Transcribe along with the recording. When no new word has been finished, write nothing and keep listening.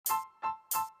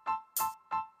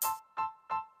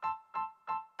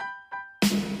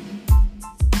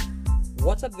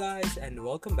What's up guys, and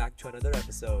welcome back to another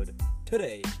episode.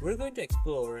 Today, we're going to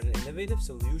explore an innovative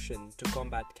solution to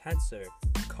combat cancer,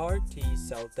 CAR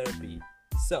T-cell therapy.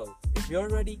 So, if you're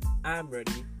ready, I'm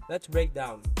ready. Let's break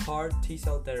down CAR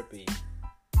T-cell therapy.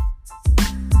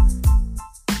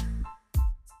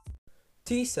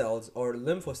 T-cells or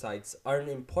lymphocytes are an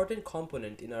important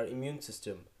component in our immune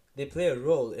system. They play a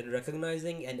role in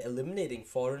recognizing and eliminating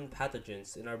foreign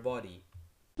pathogens in our body.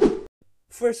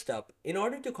 First up, in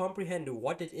order to comprehend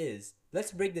what it is,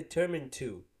 let's break the term in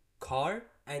two, CAR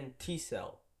and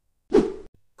T-cell.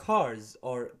 CARs,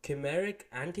 or chimeric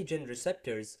antigen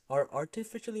receptors, are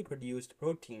artificially produced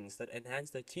proteins that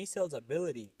enhance the T-cell's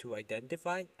ability to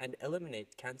identify and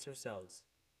eliminate cancer cells.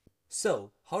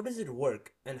 So, how does it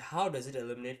work, and how does it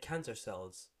eliminate cancer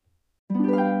cells?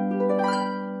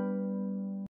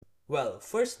 Well,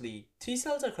 firstly,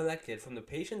 T-cells are collected from the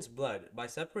patient's blood by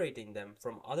separating them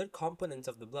from other components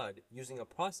of the blood using a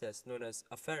process known as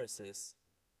apheresis.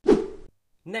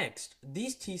 Next,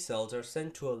 these T-cells are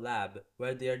sent to a lab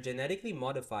where they are genetically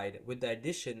modified with the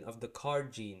addition of the CAR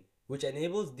gene, which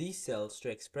enables these cells to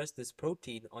express this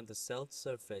protein on the cell's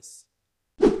surface.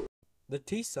 The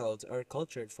T-cells are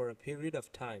cultured for a period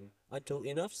of time until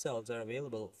enough cells are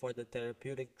available for the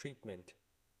therapeutic treatment.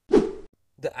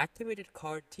 The activated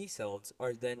CAR T-cells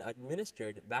are then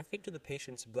administered back into the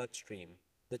patient's bloodstream.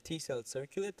 The T-cells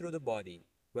circulate through the body.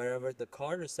 Wherever the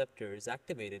CAR receptor is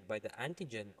activated by the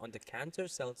antigen on the cancer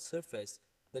cell's surface,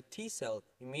 the T-cell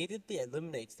immediately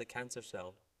eliminates the cancer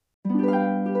cell.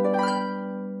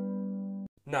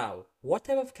 Now, what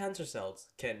type of cancer cells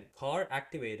can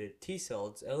CAR-activated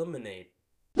T-cells eliminate?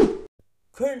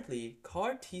 Currently,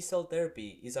 CAR T-cell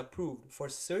therapy is approved for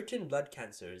certain blood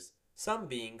cancers, some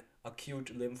being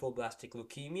acute lymphoblastic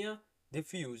leukemia,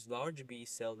 diffuse large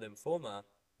B-cell lymphoma,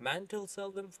 mantle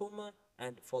cell lymphoma,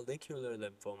 and follicular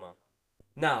lymphoma.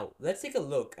 Now, let's take a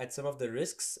look at some of the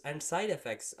risks and side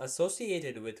effects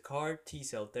associated with CAR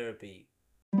T-cell therapy.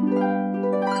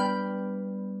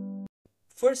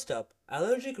 First up,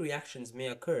 allergic reactions may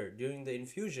occur during the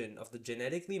infusion of the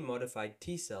genetically modified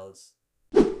T-cells.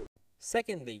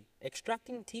 Secondly,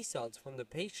 extracting T-cells from the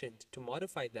patient to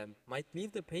modify them might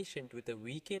leave the patient with a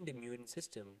weakened immune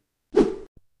system.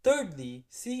 Thirdly,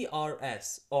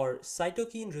 CRS, or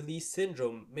cytokine release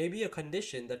syndrome, may be a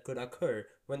condition that could occur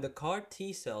when the CAR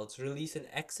T-cells release an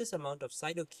excess amount of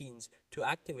cytokines to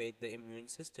activate the immune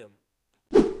system.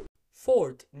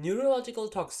 Fourth, neurological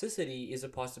toxicity is a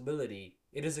possibility.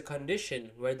 It is a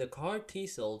condition where the CAR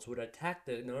T-cells would attack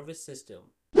the nervous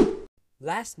system.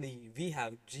 Lastly, we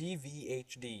have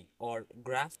GVHD, or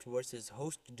graft versus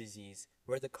host disease,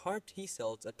 where the CAR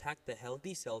T-cells attack the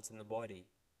healthy cells in the body.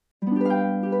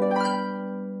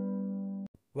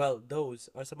 Well, those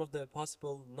are some of the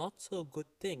possible not-so-good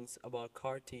things about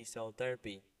CAR T-cell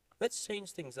therapy. Let's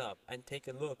change things up and take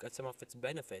a look at some of its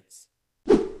benefits.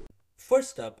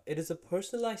 First up, it is a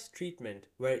personalized treatment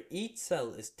where each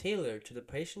cell is tailored to the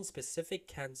patient's specific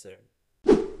cancer.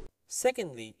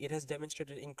 Secondly, it has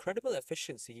demonstrated incredible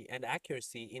efficiency and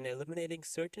accuracy in eliminating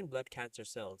certain blood cancer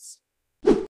cells.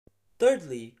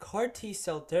 Thirdly, CAR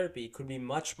T-cell therapy could be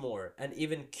much more and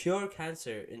even cure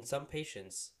cancer in some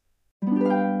patients.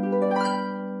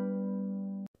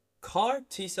 CAR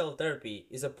T-cell therapy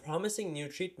is a promising new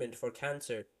treatment for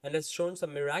cancer and has shown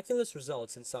some miraculous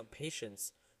results in some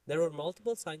patients. There were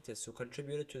multiple scientists who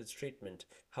contributed to this treatment.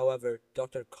 However,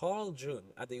 Dr. Carl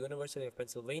June at the University of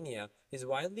Pennsylvania is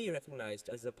widely recognized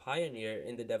as a pioneer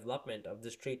in the development of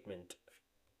this treatment.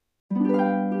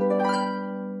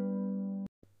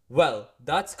 Well,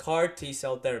 that's CAR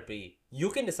T-cell therapy.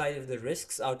 You can decide if the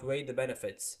risks outweigh the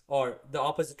benefits, or the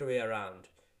opposite way around.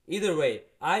 Either way,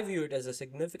 I view it as a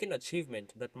significant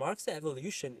achievement that marks the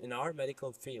evolution in our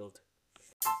medical field.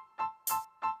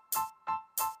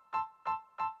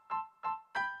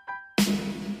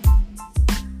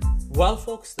 Well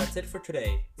folks, that's it for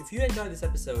today. If you enjoyed this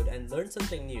episode and learned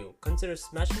something new, consider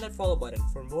smashing that follow button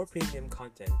for more premium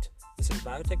content. This is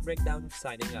Biotech Breakdown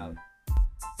signing out.